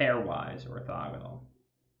or pairwise orthogonal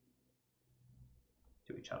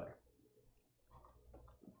to each other.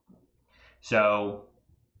 So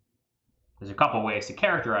there's a couple ways to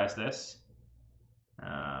characterize this.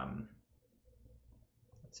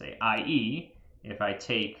 Let's say i.e., if I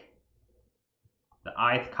take the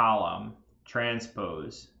ith column,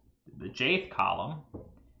 transpose the jth column,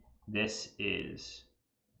 this is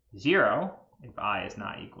 0 if I is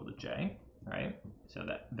not equal to j, right? So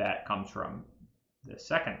that comes from the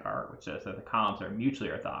second part, which says that the columns are mutually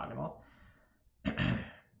orthogonal.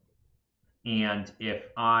 And if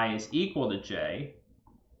I is equal to j,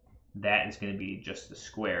 that is going to be just the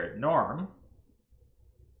squared norm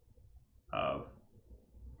of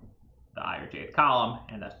the I or jth column,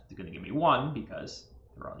 and that's going to give me 1 because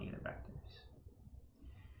they're all unit vectors.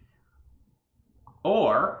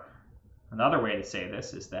 Or, another way to say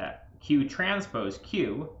this is that Q transpose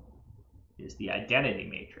Q is the identity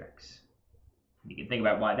matrix. You can think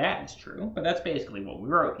about why that is true, but that's basically what we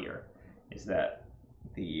wrote here, is that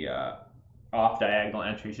the off-diagonal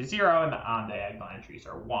entries are 0 and the on-diagonal entries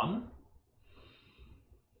are 1.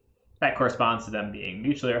 That corresponds to them being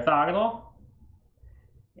mutually orthogonal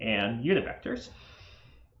and unit vectors.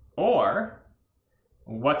 Or,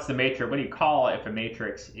 what's the matrix? What do you call it if a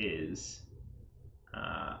matrix is,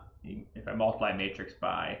 if I multiply a matrix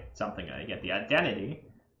by something and I get the identity,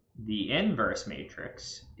 the inverse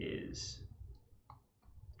matrix is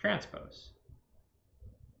transpose.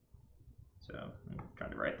 So I'm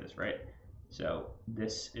trying to write this right. So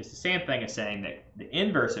this is the same thing as saying that the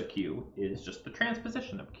inverse of Q is just the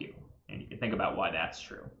transposition of Q. And you can think about why that's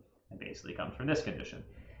true. It basically comes from this condition.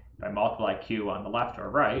 If I multiply Q on the left or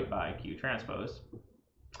right by Q transpose,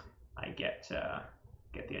 I get the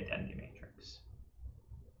identity matrix.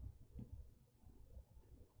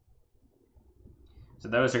 So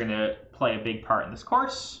those are going to play a big part in this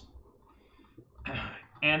course.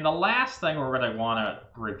 And the last thing we're going to want to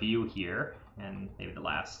review here, and maybe the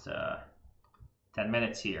last 10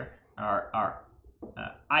 minutes here, are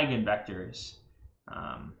eigenvectors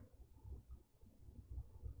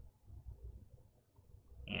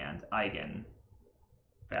and eigenvalues.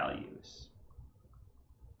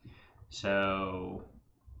 So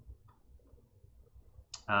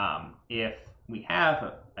if we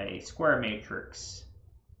have a square matrix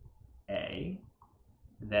A,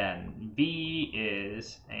 then V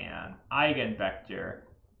is an eigenvector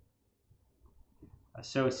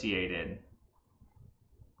associated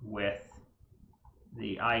with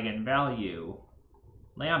the eigenvalue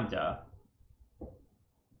lambda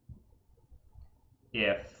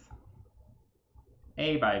if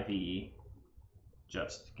A by V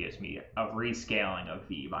just gives me a rescaling of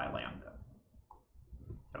V by lambda.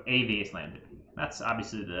 So AV is lambda V. That's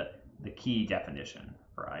obviously the key definition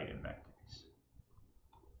for eigenvectors.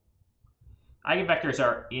 Eigenvectors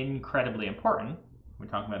are incredibly important. We're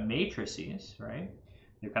talking about matrices, right?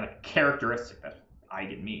 They're kind of characteristic. That's what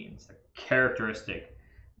eigen means. They're characteristic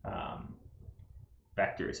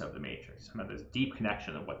vectors of the matrix. Kind of this deep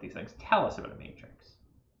connection of what these things tell us about a matrix.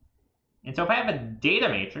 And so if I have a data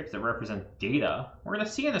matrix that represents data, we're going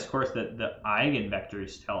to see in this course that the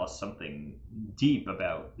eigenvectors tell us something deep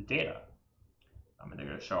about the data. And they're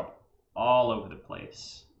going to show up all over the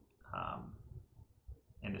place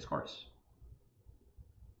in this course.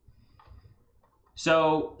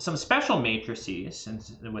 So some special matrices and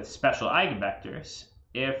with special eigenvectors,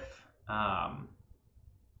 if, let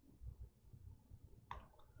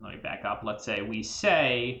me back up, let's say we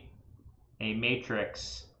say a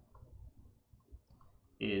matrix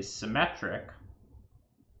is symmetric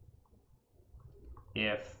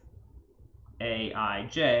if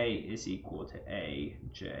Aij is equal to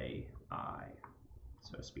Aji.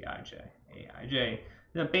 So it's be Ij, Aij.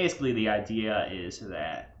 Now basically the idea is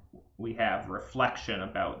that we have reflection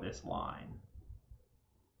about this line.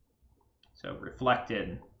 So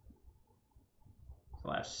reflected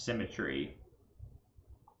 / symmetry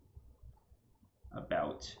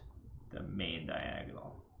about the main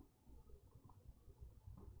diagonal.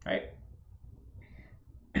 Right?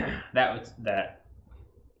 That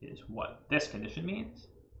is what this condition means.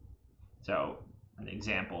 So an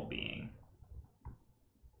example being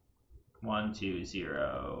 1, 2,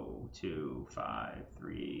 0, 2, 5,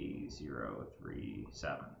 3, 0, 3,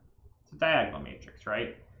 7. It's a diagonal matrix,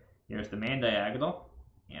 right? Here's the main diagonal,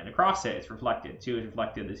 and across it, it's reflected. 2 is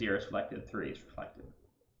reflected, the 0 is reflected, 3 is reflected.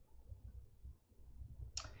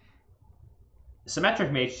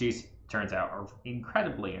 Symmetric matrices, turns out, are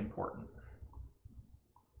incredibly important.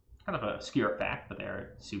 Kind of a obscure fact, but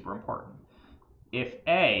they're super important. If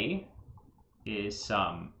A is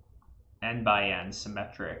some n by n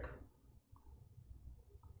symmetric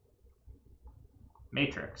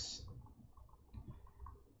matrix,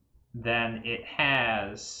 then it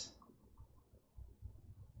has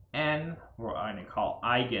n, what I'm going to call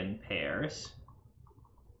eigenpairs,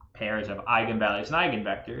 pairs of eigenvalues and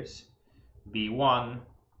eigenvectors, v1,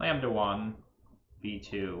 lambda 1,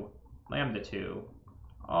 v2, lambda 2,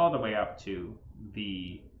 all the way up to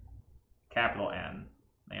v capital N,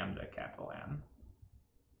 lambda capital N.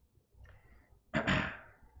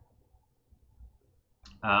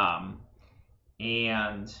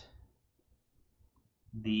 and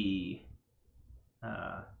the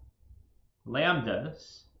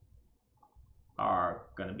lambdas are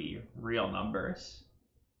going to be real numbers.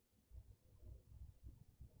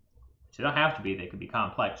 So they don't have to be, they could be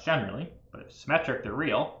complex generally, but if symmetric, they're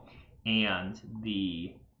real. And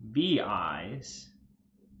the VI's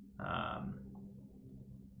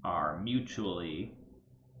are mutually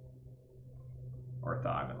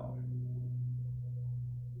orthogonal.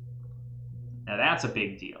 Now that's a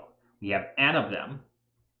big deal. We have n of them,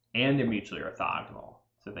 and they're mutually orthogonal.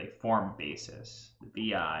 So they form a basis. The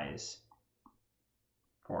VI's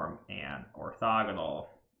form an orthogonal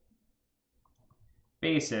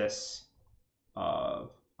basis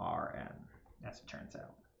of Rn, as it turns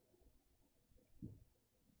out.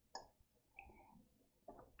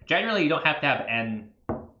 Generally, you don't have to have n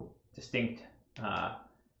distinct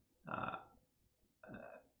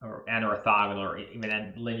or n orthogonal or even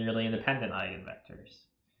n linearly independent eigenvectors.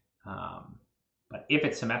 But if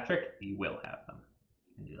it's symmetric, you will have them.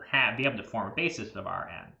 And you'll be able to form a basis of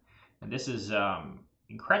Rn. And this is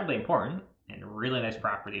incredibly important and a really nice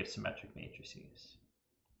property of symmetric matrices.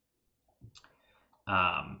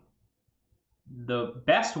 The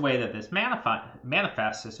best way that this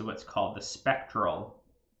manifests is what's called the spectral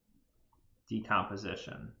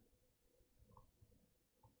decomposition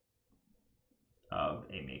of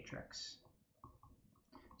a matrix.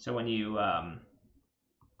 So when you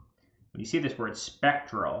see this word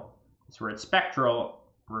spectral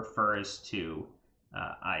refers to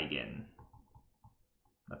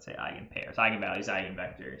let's say eigenpairs, eigenvalues,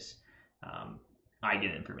 eigenvectors,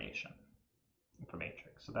 eigeninformation for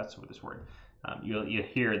matrix. So that's what this word. You'll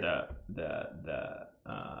hear the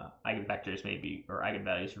eigenvectors maybe or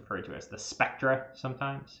eigenvalues referred to as the spectra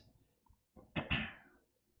sometimes.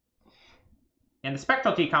 And the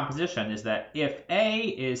spectral decomposition is that if A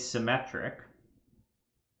is symmetric,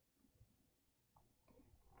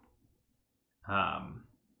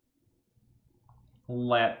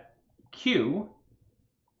 let Q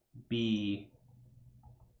be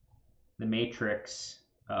the matrix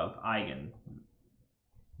of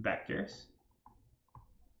eigenvectors,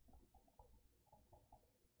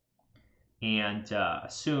 and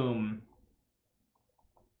assume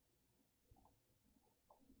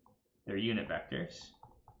they're unit vectors.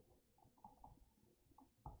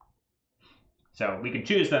 So we can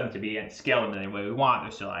choose them to be and scale them in any way we want.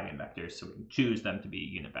 They're still eigenvectors, so we can choose them to be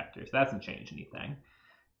unit vectors. That doesn't change anything.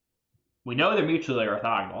 We know they're mutually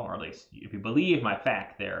orthogonal, or at least if you believe my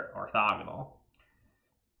fact, they're orthogonal.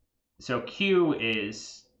 So Q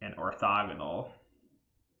is an orthogonal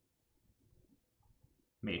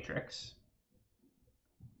matrix.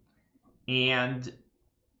 And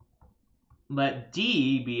let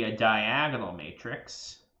D be a diagonal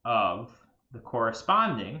matrix of the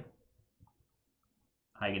corresponding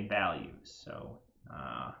eigenvalues. So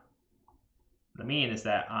the mean is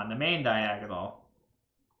that on the main diagonal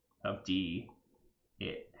of D,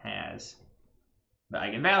 it has the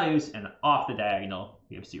eigenvalues, and off the diagonal,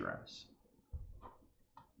 we have zeros.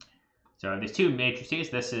 So there's two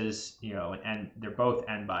matrices. This is, an n, they're both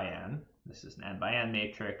n by n. This is an n by n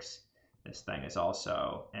matrix. This thing is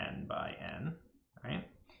also n by n, right?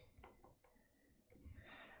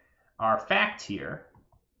 Our fact here,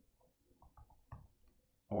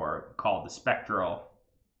 or called the spectral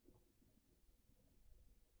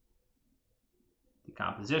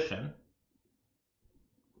decomposition,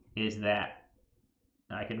 is that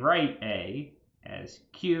I can write A as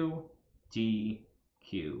Q, D,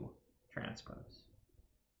 Q transpose.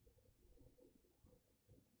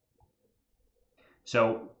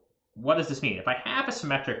 So what does this mean? If I have a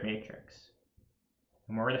symmetric matrix,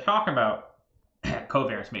 and we're going to talk about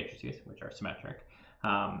covariance matrices, which are symmetric,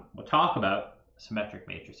 we'll talk about symmetric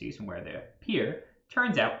matrices and where they appear.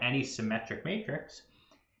 Turns out any symmetric matrix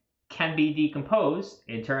can be decomposed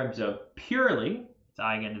in terms of purely its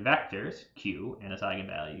eigenvectors, Q, and its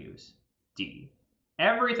eigenvalues, D.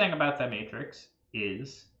 Everything about that matrix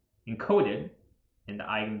is encoded in the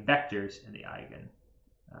eigenvectors and the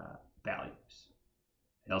eigenvalues.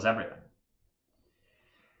 It tells everything.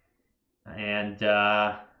 And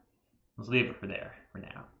let's leave it for there for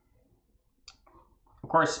now. Of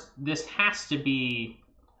course, this has to be,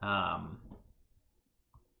 you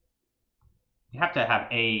have to have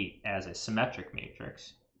A as a symmetric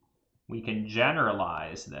matrix. We can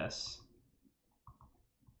generalize this,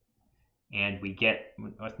 and we get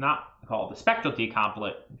what's not called the spectral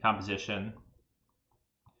decomposition,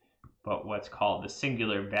 but what's called the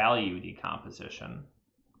singular value decomposition.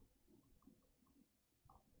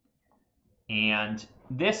 And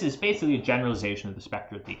this is basically a generalization of the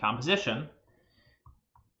spectral decomposition.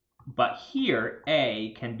 But here,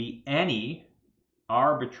 A can be any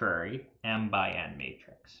arbitrary m by n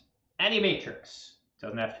matrix. Any matrix.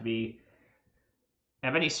 Doesn't have to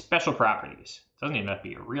have any special properties. Doesn't even have to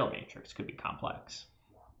be a real matrix. Could be complex.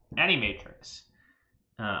 Any matrix.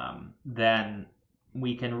 Then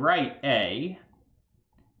we can write A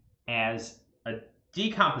as a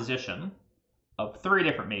decomposition of 3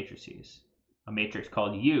 different matrices. A matrix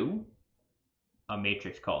called U, a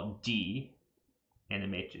matrix called D, and a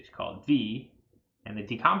matrix called V. And the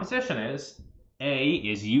decomposition is A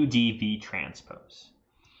is UDV transpose.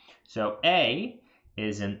 So A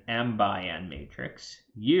is an m by n matrix.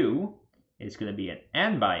 U is going to be an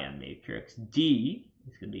n by n matrix. D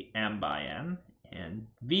is going to be m by n. And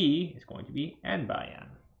V is going to be n by n.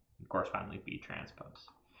 And correspondingly, V transpose.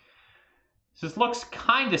 So this looks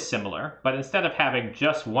kind of similar, but instead of having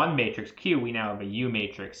just one matrix Q, we now have a U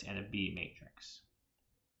matrix and a V matrix.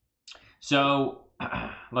 So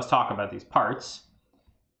let's talk about these parts.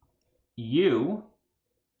 U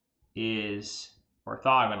is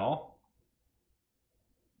orthogonal,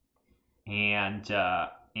 and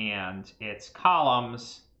its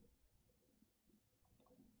columns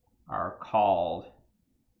are called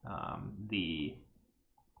the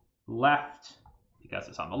left, because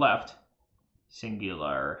it's on the left,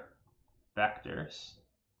 singular vectors,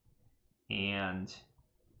 and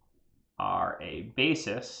are a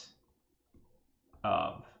basis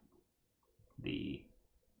of the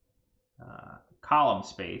column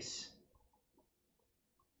space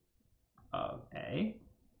of A.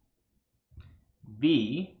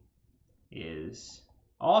 V is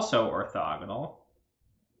also orthogonal,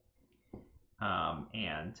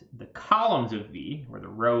 and the columns of V, or the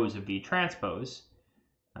rows of V transpose,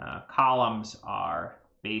 columns are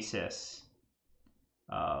basis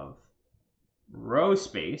of row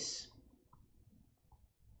space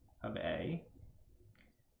of A,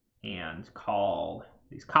 and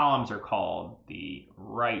these columns are called the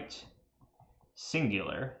right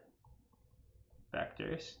singular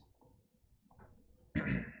vectors.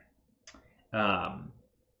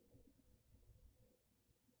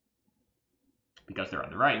 Because they're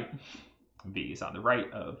on the right, V is on the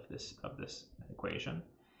right of this equation,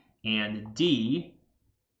 and D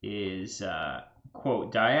is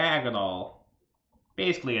quote diagonal,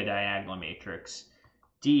 basically a diagonal matrix.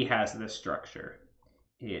 D has this structure.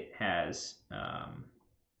 It has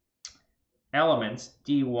elements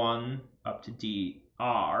D1 up to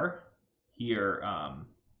dr here,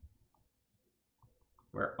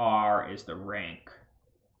 where R is the rank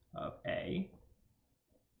of A.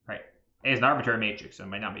 Right, A is an arbitrary matrix, so it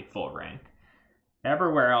might not be full rank.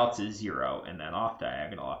 Everywhere else is 0, and then off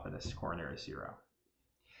diagonal off of this corner is 0.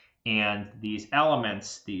 And these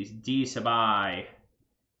elements, these D sub I,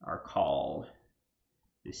 are called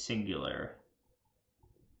the singular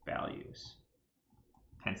values,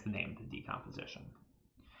 hence the name of the decomposition.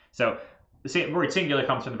 So the word singular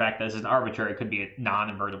comes from the fact that this is an arbitrary, it could be a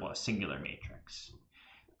non-invertible, a singular matrix.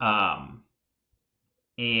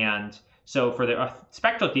 And so for the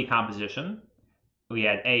spectral decomposition, we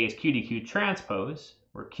had A is QDQ transpose,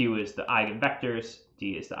 where Q is the eigenvectors,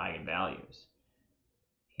 D is the eigenvalues.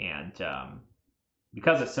 And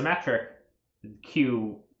because it's symmetric,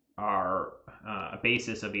 Q are a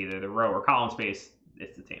basis of either the row or column space.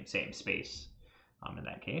 It's the same space in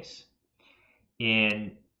that case.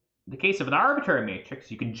 In the case of an arbitrary matrix,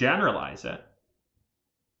 you can generalize it,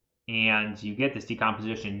 and you get this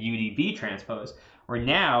decomposition UDV transpose, where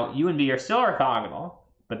now U and V are still orthogonal,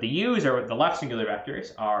 but the U's, or the left singular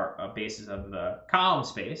vectors, are a basis of the column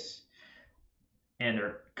space, and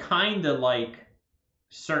they're kind of like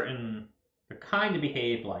they kind of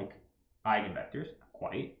behave like eigenvectors, not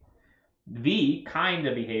quite. V kind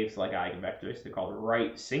of behaves like eigenvectors. They're called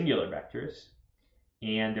right singular vectors,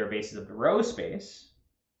 and they're basis of the row space.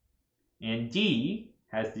 And D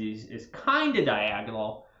is kind of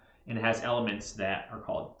diagonal, and it has elements that are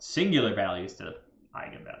called singular values instead of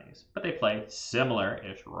eigenvalues, but they play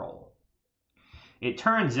similar-ish role. It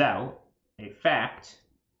turns out a fact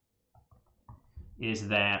is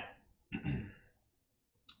that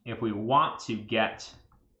if we want to get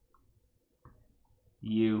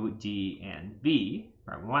U, D, and V,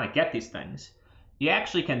 or we want to get these things, you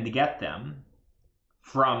actually can get them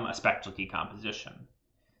from a spectral decomposition.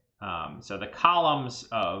 So the columns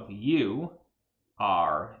of U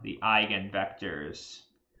are the eigenvectors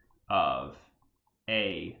of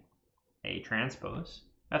A transpose.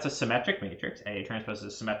 That's a symmetric matrix. A transpose is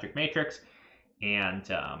a symmetric matrix, and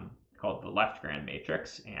called the left grand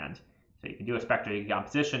matrix. And so you can do a spectral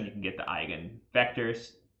decomposition. You can get the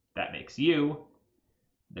eigenvectors. That makes U.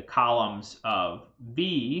 the columns of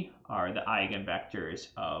V are the eigenvectors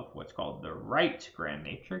of what's called the right grand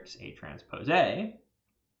matrix, A transpose A.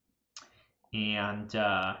 And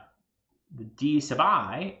the D sub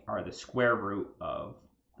I are the square root of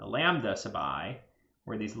the lambda sub I,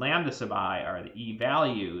 where these lambda sub I are the E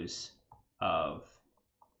values of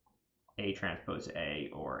A transpose A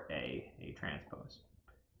or A transpose.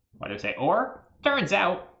 Why do I say or? Turns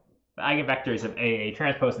out the eigenvectors of A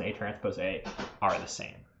transpose and A transpose A are the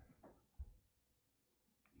same.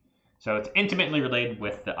 So it's intimately related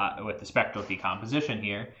with the spectral decomposition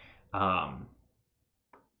here. And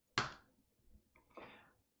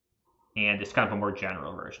it's kind of a more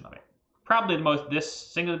general version of it. Probably this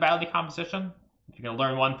singular value decomposition, if you're going to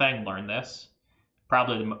learn one thing, learn this.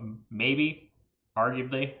 Probably, maybe,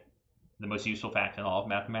 arguably, the most useful fact in all of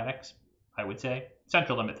mathematics, I would say.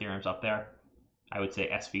 Central limit theorem's up there. I would say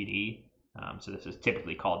SVD. So this is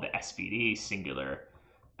typically called the SVD, singular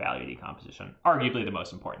value decomposition. Arguably the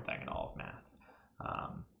most important thing in all of math.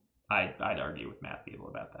 I'd argue with math people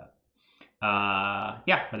about that.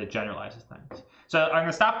 Yeah, but it generalizes things. So I'm going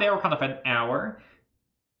to stop there. We're kind of an hour.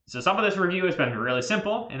 So some of this review has been really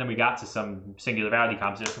simple, and then we got to some singular value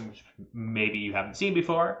decomposition, which maybe you haven't seen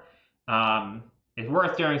before. It's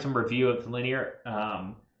worth doing some review of linear.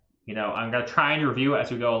 You know, I'm going to try and review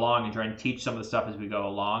as we go along and try and teach some of the stuff as we go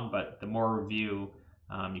along, but the more review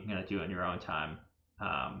you can kind of do in your own time,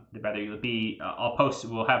 the better you'll be.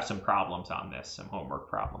 We'll have some problems on this, some homework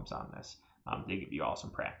problems on this, to give you all some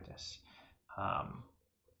practice.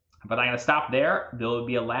 But I'm going to stop there. There will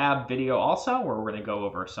be a lab video also where we're going to go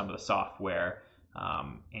over some of the software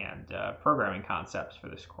and programming concepts for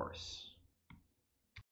this course.